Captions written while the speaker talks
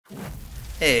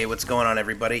Hey, what's going on,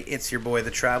 everybody? It's your boy,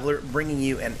 the Traveler, bringing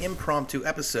you an impromptu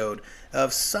episode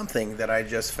of something that I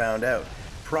just found out.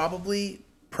 Probably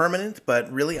permanent,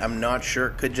 but really, I'm not sure.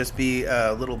 Could just be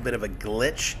a little bit of a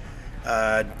glitch,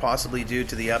 possibly due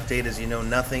to the update. As you know,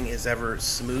 nothing is ever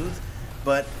smooth,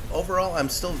 but overall, I'm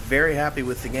still very happy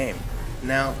with the game.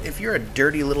 Now, if you're a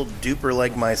dirty little duper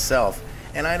like myself,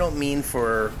 and I don't mean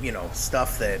for,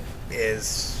 stuff that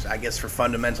is, I guess, for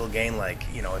fundamental gain, like,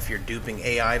 if you're duping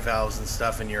AI valves and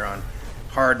stuff and you're on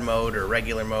hard mode or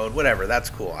regular mode, whatever, that's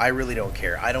cool. I really don't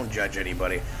care. I don't judge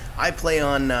anybody. I play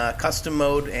on custom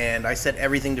mode, and I set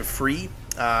everything to free.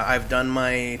 I've done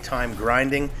my time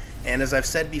grinding, and as I've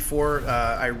said before,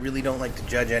 I really don't like to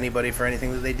judge anybody for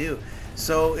anything that they do.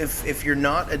 So if you're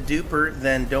not a duper,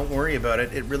 then don't worry about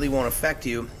it. It really won't affect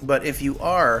you. But if you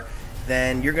are,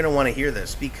 then you're going to want to hear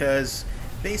this, because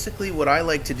basically what I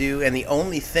like to do, and the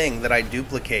only thing that I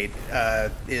duplicate,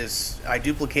 is I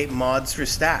duplicate mods for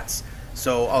stats.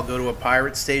 So I'll go to a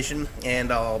pirate station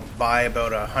and I'll buy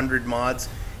about 100 mods,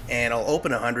 and I'll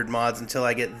open 100 mods until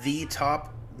I get the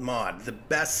top mod, the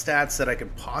best stats that I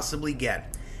could possibly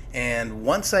get. And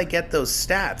once I get those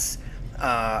stats,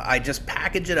 I just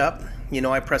package it up.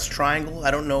 I press triangle.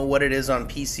 I don't know what it is on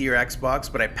PC or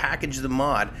Xbox, but I package the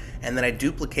mod and then I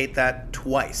duplicate that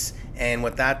twice. And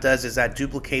what that does is that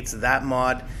duplicates that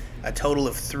mod a total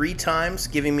of 3 times,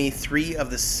 giving me 3 of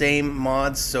the same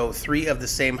mods, so 3 of the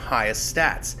same highest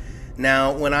stats.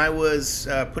 Now, when I was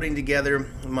putting together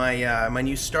my my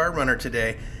new Star Runner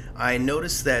today, I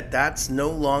noticed that that's no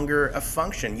longer a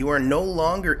function. You are no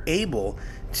longer able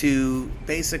to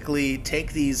basically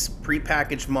take these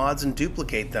prepackaged mods and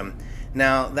duplicate them.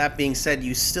 Now, that being said,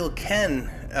 you still can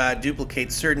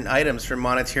duplicate certain items for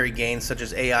monetary gain, such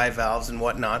as AI valves and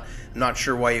whatnot. I'm not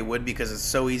sure why you would, because it's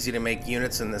so easy to make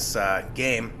units in this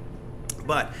game.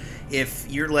 But if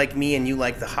you're like me and you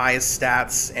like the highest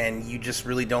stats and you just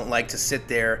really don't like to sit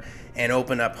there and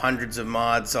open up hundreds of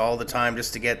mods all the time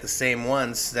just to get the same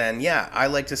ones, then yeah, I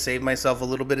like to save myself a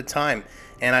little bit of time.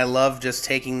 And I love just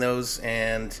taking those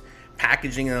and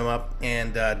packaging them up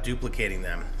and duplicating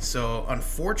them. So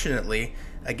unfortunately,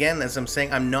 again, as I'm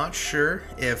saying, I'm not sure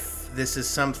if this is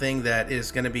something that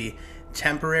is going to be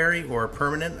temporary or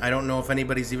permanent. I don't know if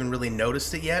anybody's even really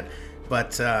noticed it yet,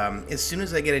 but as soon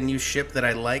as I get a new ship that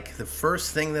I like, the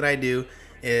first thing that I do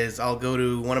is I'll go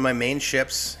to one of my main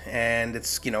ships, and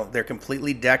it's, they're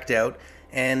completely decked out,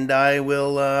 and I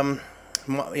will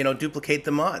duplicate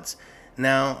the mods.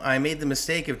 Now, I made the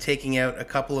mistake of taking out a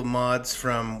couple of mods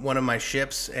from one of my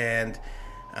ships, and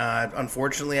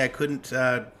unfortunately I couldn't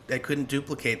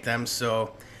duplicate them.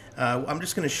 So I'm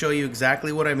just going to show you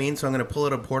exactly what I mean. So I'm going to pull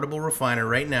out a portable refiner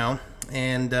right now,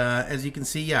 and as you can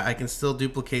see, yeah, I can still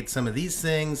duplicate some of these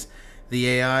things, the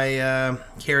AI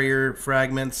carrier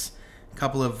fragments, a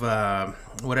couple of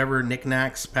whatever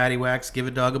knickknacks, paddywhacks, give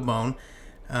a dog a bone,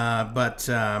 but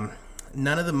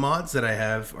none of the mods that I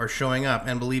have are showing up,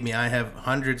 and believe me, I have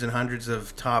hundreds and hundreds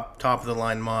of top of the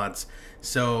line mods.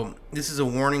 So this is a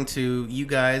warning to you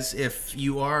guys. If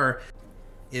you are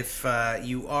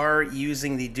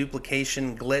using the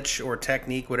duplication glitch or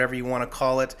technique, whatever you want to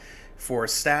call it, for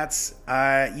stats,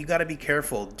 you got to be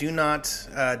careful. Do not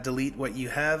delete what you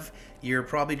have. You're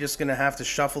probably just going to have to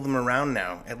shuffle them around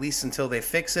now, at least until they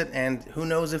fix it, and who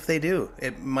knows if they do.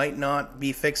 It might not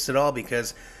be fixed at all,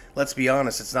 because let's be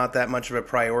honest, it's not that much of a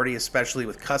priority, especially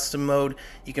with custom mode.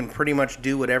 You can pretty much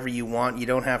do whatever you want. You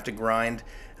don't have to grind.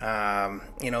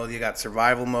 You got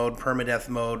survival mode, permadeath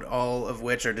mode, all of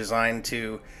which are designed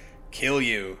to kill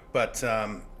you. But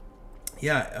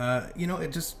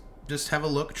just have a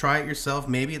look, try it yourself.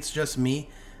 Maybe it's just me.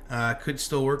 Could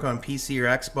still work on PC or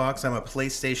Xbox. I'm a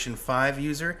PlayStation 5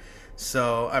 user,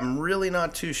 so I'm really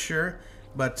not too sure.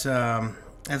 But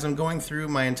as I'm going through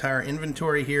my entire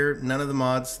inventory here, none of the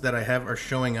mods that I have are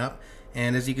showing up.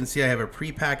 And as you can see, I have a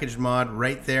prepackaged mod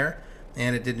right there,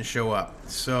 and it didn't show up.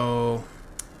 So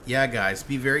yeah, guys,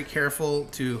 be very careful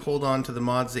to hold on to the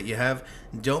mods that you have.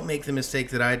 Don't make the mistake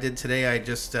that I did today. I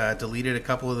just deleted a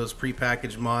couple of those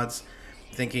prepackaged mods,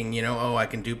 thinking, oh, I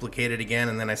can duplicate it again.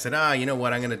 And then I said, you know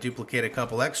what, I'm going to duplicate a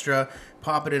couple extra,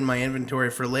 pop it in my inventory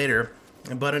for later.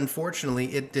 But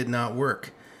unfortunately, it did not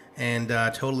work. And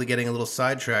totally getting a little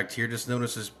sidetracked here. Just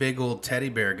noticed this big old teddy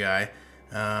bear guy.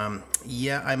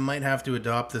 Yeah, I might have to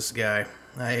adopt this guy.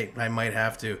 I might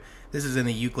have to. This is in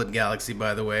the Euclid Galaxy,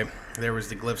 by the way. There was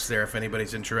the glyphs there if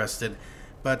anybody's interested.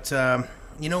 But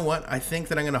you know what? I think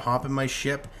that I'm going to hop in my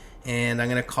ship, and I'm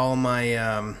going to call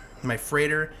my my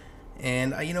freighter.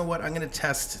 And you know what? I'm going to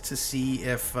test to see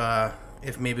if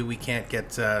maybe we can't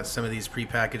get some of these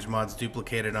prepackaged mods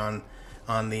duplicated on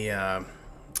the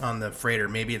freighter.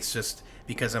 Maybe it's just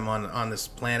because I'm on this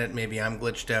planet. Maybe I'm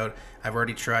glitched out. I've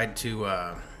already tried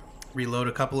to reload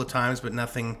a couple of times, but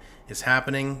nothing is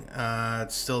happening.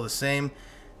 It's still the same.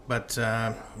 But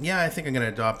yeah, I think I'm going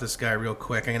to adopt this guy real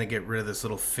quick. I'm going to get rid of this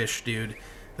little fish dude.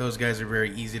 Those guys are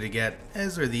very easy to get,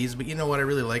 as are these. But you know what? I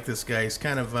really like this guy. He's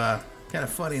kind of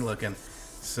funny looking.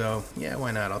 So yeah,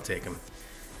 why not? I'll take him.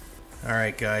 All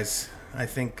right, guys. I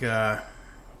think I'm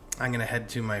going to head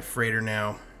to my freighter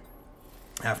now.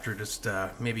 After just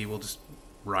maybe we'll just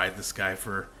ride this guy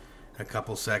for a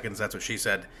couple seconds. That's what she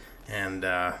said. And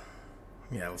yeah,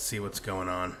 let's see what's going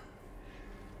on.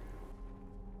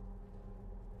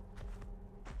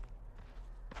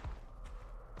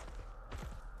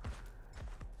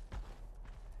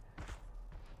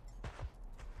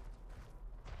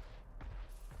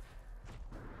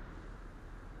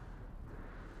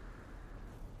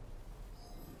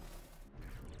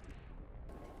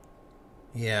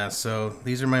 Yeah, so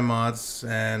these are my mods,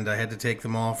 and I had to take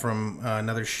them all from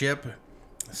another ship.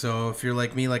 So if you're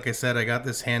like me, like I said, I got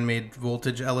this handmade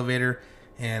voltage elevator,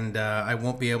 and I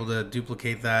won't be able to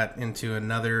duplicate that into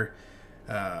another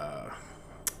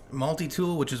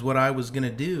multi-tool, which is what I was going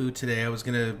to do today. I was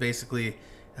going to basically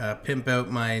pimp out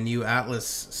my new Atlas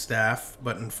staff,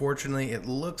 but unfortunately it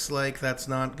looks like that's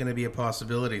not going to be a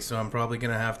possibility. So I'm probably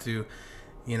going to have to,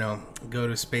 you know, go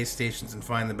to space stations and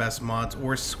find the best mods,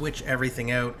 or switch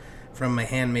everything out from my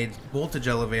handmade voltage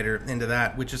elevator into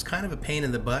that, which is kind of a pain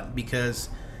in the butt because,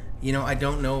 you know, I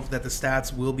don't know that the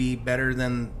stats will be better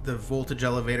than the voltage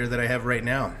elevator that I have right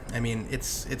now. I mean,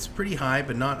 it's pretty high,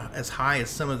 but not as high as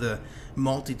some of the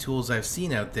multi-tools I've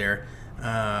seen out there.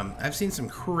 I've seen some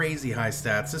crazy high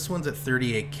stats. This one's at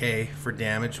 38k for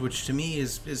damage, which to me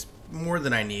is more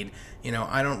than I need. You know,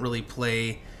 I don't really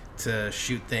play to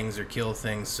shoot things or kill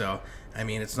things, so I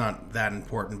mean it's not that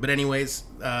important. But anyways,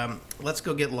 let's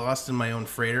go get lost in my own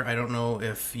freighter. I don't know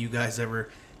if you guys ever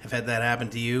have had that happen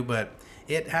to you, but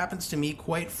it happens to me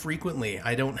quite frequently.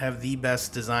 I don't have the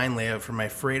best design layout for my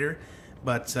freighter,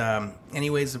 but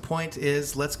anyways, the point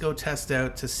is, let's go test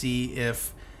out to see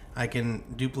if I can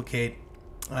duplicate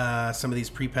some of these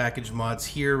prepackaged mods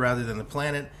here rather than the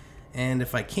planet. And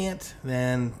if I can't,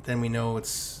 then we know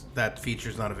that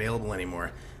feature's not available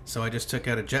anymore. So I just took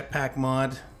out a jetpack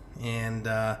mod, and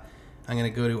I'm going to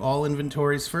go to all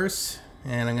inventories first,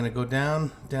 and I'm going to go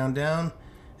down, down, down.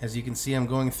 As you can see, I'm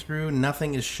going through.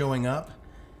 Nothing is showing up.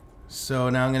 So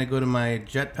now I'm going to go to my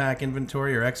jetpack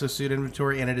inventory or exosuit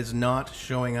inventory, and it is not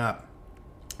showing up.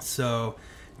 So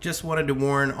just wanted to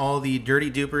warn all the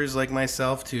dirty dupers like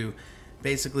myself to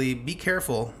basically be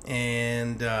careful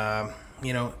and,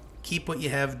 you know, keep what you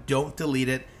have. Don't delete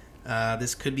it.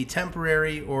 This could be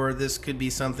temporary, or this could be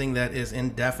something that is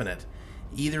indefinite.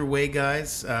 Either way,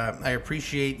 guys, I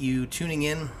appreciate you tuning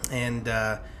in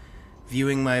and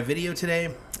viewing my video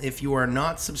today. If you are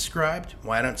not subscribed,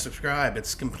 why don't subscribe?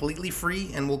 It's completely free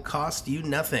and will cost you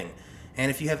nothing. And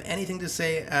if you have anything to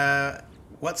say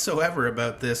whatsoever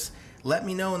about this, let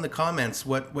me know in the comments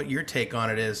what your take on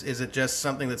it is. Is it just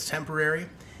something that's temporary?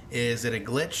 Is it a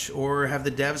glitch? Or have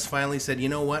the devs finally said, you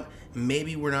know what,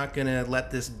 maybe we're not going to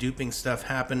let this duping stuff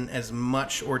happen as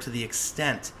much or to the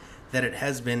extent that it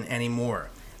has been anymore?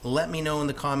 Let me know in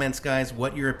the comments, guys,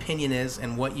 what your opinion is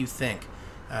and what you think.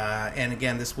 And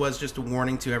again, this was just a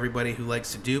warning to everybody who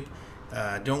likes to dupe.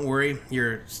 Don't worry,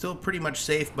 you're still pretty much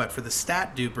safe, but for the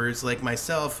stat dupers like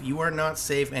myself, you are not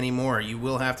safe anymore. You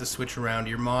will have to switch around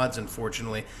your mods,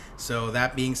 unfortunately. So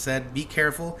that being said, be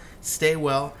careful, stay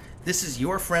well. This is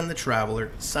your friend the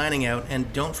Traveler, signing out,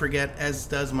 and don't forget, as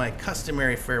does my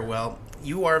customary farewell,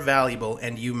 you are valuable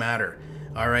and you matter.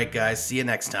 Alright guys, see you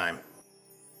next time.